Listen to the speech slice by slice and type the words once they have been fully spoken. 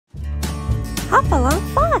hop along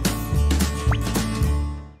fun.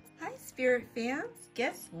 Hi Spirit fans,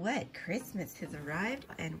 guess what? Christmas has arrived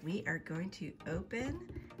and we are going to open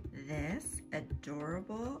this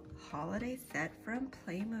adorable holiday set from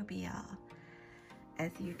Playmobil.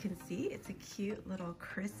 As you can see, it's a cute little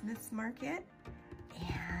Christmas market,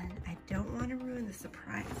 and I don't want to ruin the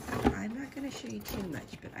surprise, so I'm not going to show you too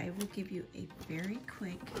much, but I will give you a very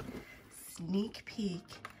quick sneak peek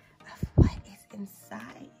of what is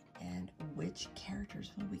inside and which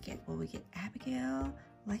characters will we get. Will we get Abigail,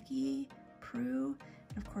 Lucky, Prue,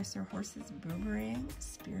 and of course their horses Boomerang,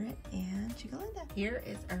 Spirit, and Chigalinda. Here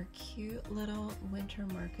is our cute little winter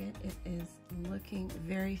market. It is looking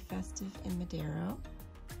very festive in Miradero.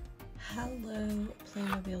 Hello,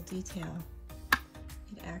 Playmobil detail.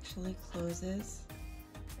 It actually closes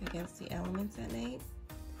against the elements at night.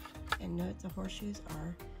 And note the horseshoes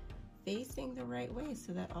are facing the right way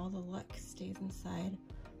so that all the luck stays inside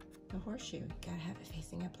the horseshoe. You gotta have it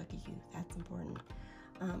facing up like a U. That's important.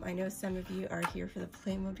 I know some of you are here for the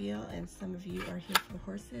Playmobil and some of you are here for the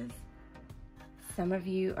horses. Some of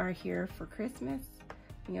you are here for Christmas.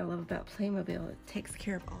 The thing I love about Playmobil, it takes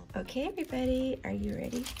care of all. Okay, everybody, are you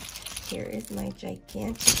ready? Here is my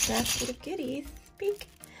gigantic basket of goodies. Speak.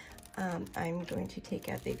 I'm going to take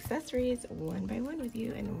out the accessories one by one with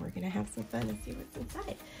you, and we're gonna have some fun and see what's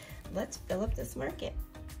inside. Let's fill up this market.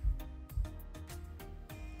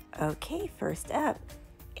 Okay, first up,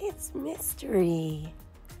 it's Mystery.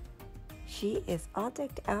 She is all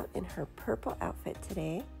decked out in her purple outfit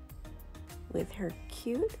today with her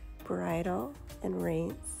cute bridle and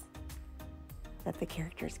reins that the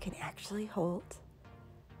characters can actually hold.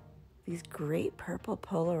 These great purple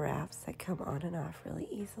polo wraps that come on and off really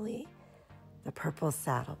easily. The purple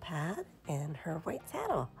saddle pad and her white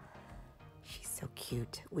saddle. She's so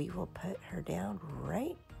cute. We will put her down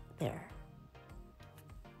right there.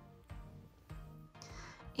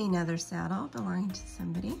 Another saddle belonging to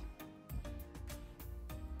somebody.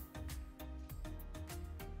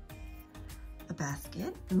 A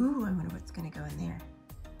basket. Ooh, I wonder what's gonna go in there.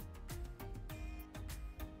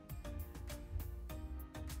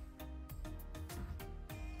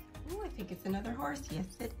 Ooh, I think it's another horse.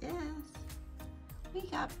 Yes, it is. We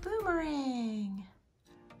got Boomerang.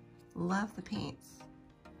 Love the paints.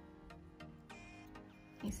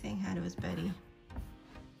 He's saying hi to his buddy.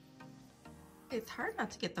 It's hard not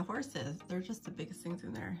to get the horses. They're just the biggest things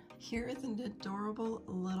in there. Here is an adorable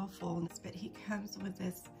little foal, but he comes with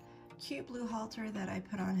this cute blue halter that I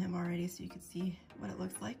put on him already so you can see what it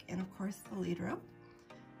looks like. And of course the lead rope,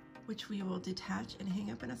 which we will detach and hang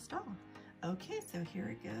up in a stall. Okay, so here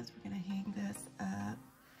it goes. We're gonna hang this up.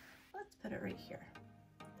 Let's put it right here.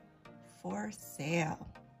 For sale.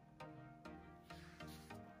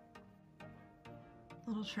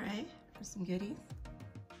 Little tray for some goodies.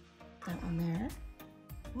 That one there.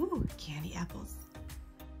 Ooh, candy apples.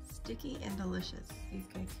 Sticky and delicious. These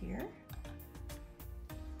guys here.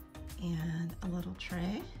 And a little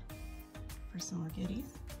tray for some more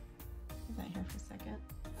goodies. Leave that here for a second.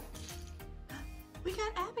 We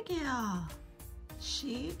got Abigail.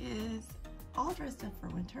 She is all dressed up for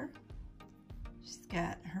winter. She's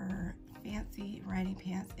got her fancy riding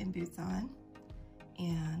pants and boots on,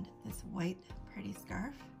 and this white pretty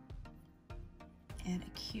scarf, and a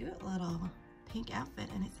cute little pink outfit,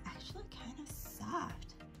 and it's actually kind of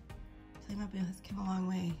soft. Playmobil has come a long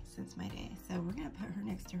way since my day. So we're gonna put her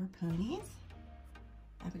next to her ponies.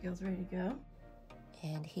 Abigail's ready to go.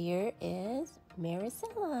 And here is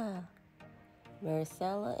Maricella.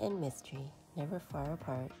 Maricella and Mystery, never far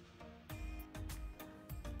apart.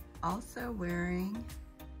 Also wearing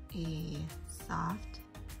a soft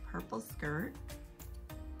purple skirt,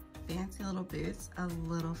 fancy little boots, a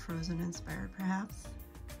little Frozen inspired perhaps.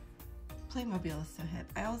 Playmobil is so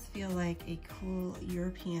hip. I always feel like a cool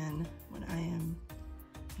European when I am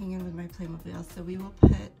hanging with my Playmobil. So we will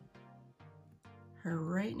put her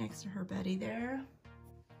right next to her buddy there.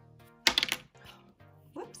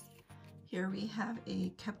 Whoops. Here we have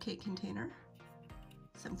a cupcake container,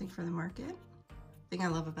 something for the market. The thing I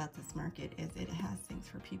love about this market is it has things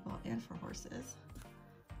for people and for horses.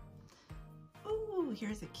 Ooh,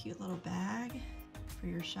 here's a cute little bag for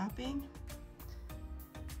your shopping.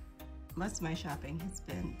 Most of my shopping has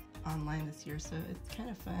been online this year, so it's kind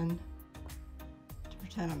of fun to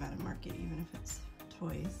pretend I'm at a market, even if it's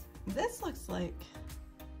toys. This looks like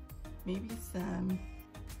maybe some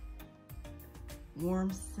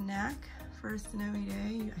warm snack for a snowy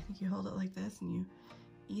day. I think you hold it like this and you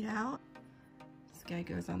eat out. This guy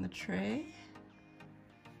goes on the tray.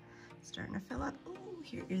 Starting to fill up. Ooh,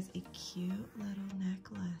 here is a cute little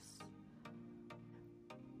necklace.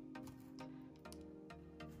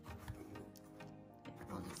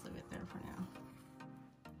 for now.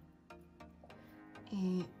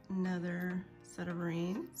 Another set of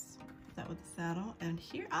reins. Put that with the saddle. And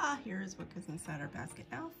here's what goes inside our basket.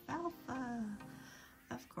 Alfalfa.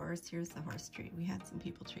 Of course, here's the horse treat. We had some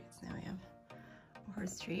people treats. Now we have a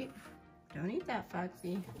horse treat. Don't eat that,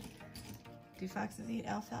 Foxy. Do foxes eat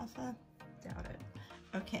alfalfa? Doubt it.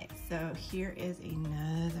 Okay, so here is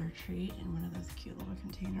another treat in one of those cute little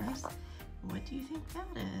containers. What do you think that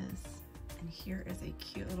is? And here is a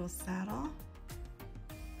cute little saddle.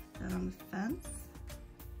 That on the fence.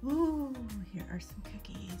 Ooh, here are some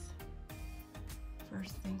cookies.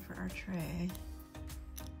 First thing for our tray.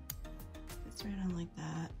 It's right on like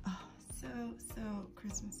that. Oh, so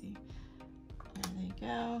Christmassy. There they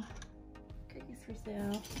go. Cookies for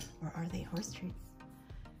sale. Or are they horse treats?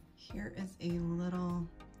 Here is a little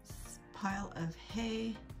pile of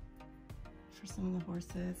hay for some of the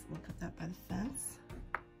horses. We'll put that by the fence.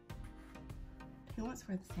 Who wants to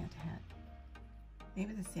wear the Santa hat?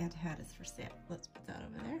 Maybe the Santa hat is for sale. Let's put that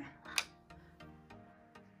over there.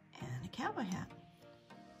 And a cowboy hat.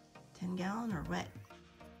 10-gallon or wet.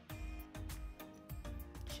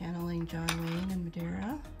 Channeling John Wayne and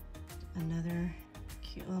Madeira. Another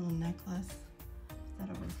cute little necklace. Is that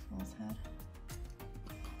over the foal's head?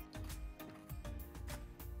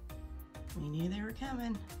 We knew they were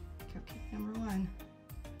coming. Cupcake number 1.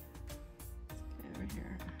 Let's go over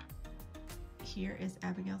here. Here is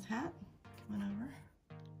Abigail's hat. Come on over.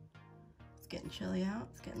 It's getting chilly out.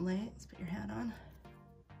 It's getting late. Let's put your hat on.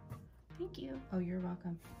 Thank you. Oh, you're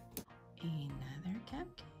welcome. Another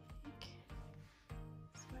cupcake.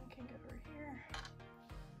 This one can go over here.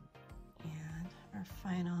 And our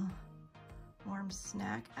final warm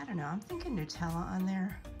snack. I don't know. I'm thinking Nutella on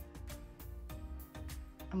there.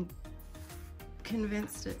 I'm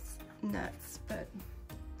convinced it's nuts, but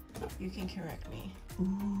you can correct me.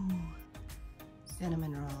 Ooh,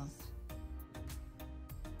 cinnamon rolls.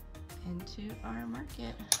 Into our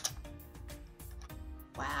market.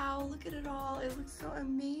 Wow, look at it all. It looks so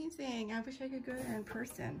amazing. I wish I could go there in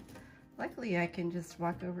person. Luckily, I can just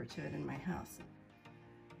walk over to it in my house.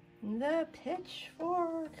 The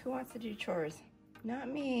pitchfork. Who wants to do chores? Not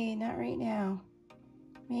me, not right now.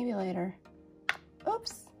 Maybe later.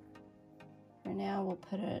 Oops. For now, we'll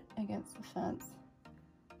put it against the fence.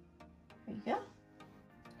 There you go.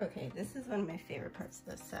 Okay, this is one of my favorite parts of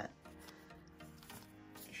this set.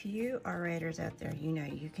 If you are riders out there, you know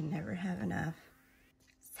you can never have enough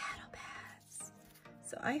saddle pads.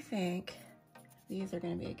 So I think these are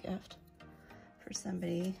going to be a gift for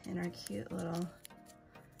somebody in our cute little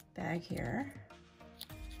bag here.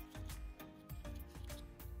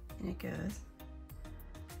 And it goes.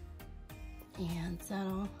 And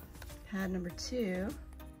saddle pad number 2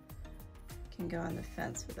 can go on the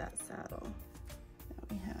fence with that saddle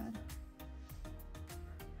that we had.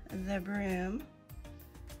 The broom.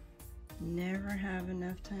 Never have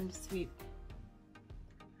enough time to sweep.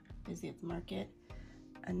 Busy at the market.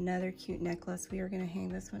 Another cute necklace. We are going to hang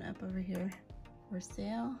this one up over here for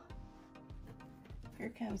sale. Here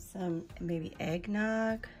comes some maybe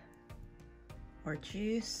eggnog or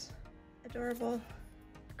juice. Adorable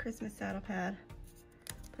Christmas saddle pad.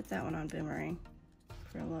 Put that one on Boomerang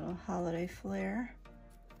for a little holiday flair.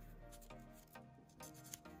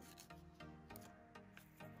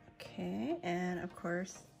 Okay, and of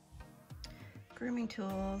course, grooming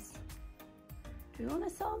tools. Do we want to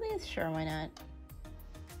sell these? Sure, why not?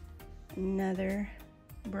 Another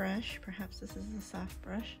brush. Perhaps this is a soft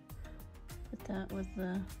brush. Put that with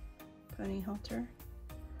the pony halter.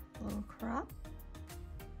 A little crop.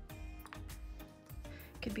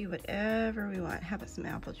 Could be whatever we want. How about some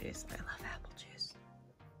apple juice? I love apple juice.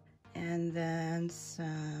 And then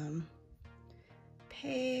some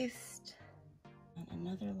paste. And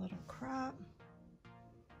another little crop.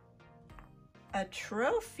 A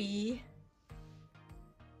trophy.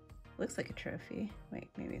 Looks like a trophy. Wait,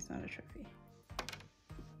 maybe it's not a trophy.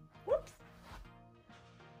 Whoops.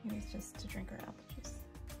 Maybe it's just to drink our apple juice.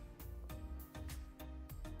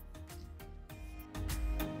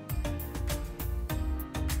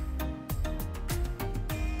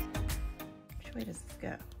 Which way does this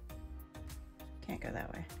go? Can't go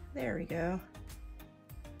that way. There we go.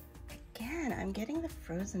 Again, I'm getting the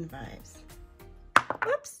Frozen vibes.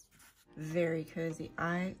 Whoops. Very cozy.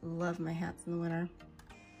 I love my hats in the winter.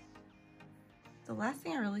 The last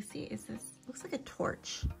thing I really see is this, looks like a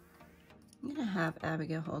torch. I'm gonna have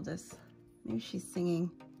Abigail hold this. Maybe she's singing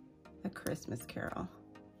a Christmas carol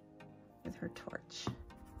with her torch.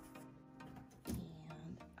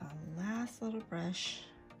 And a last little brush.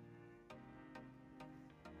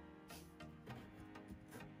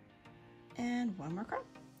 And one more crop.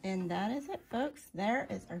 And that is it, folks. There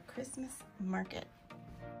is our Christmas market.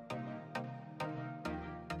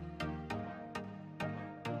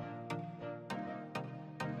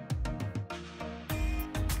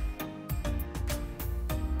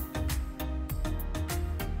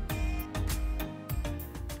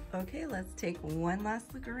 Okay, let's take one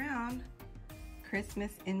last look around.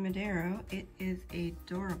 Christmas in Miradero. It is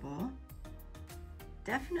adorable.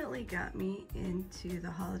 Definitely got me into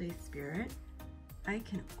the holiday spirit. I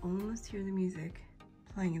can almost hear the music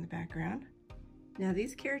playing in the background. Now,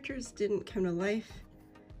 these characters didn't come to life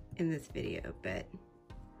in this video, but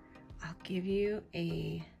I'll give you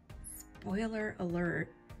a spoiler alert.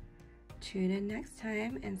 Tune in next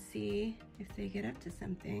time and see if they get up to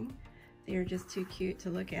something. They are just too cute to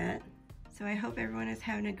look at. So I hope everyone is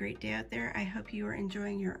having a great day out there. I hope you are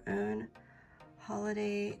enjoying your own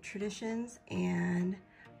holiday traditions. And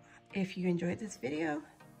if you enjoyed this video,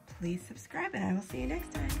 please subscribe and I will see you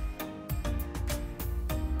next time.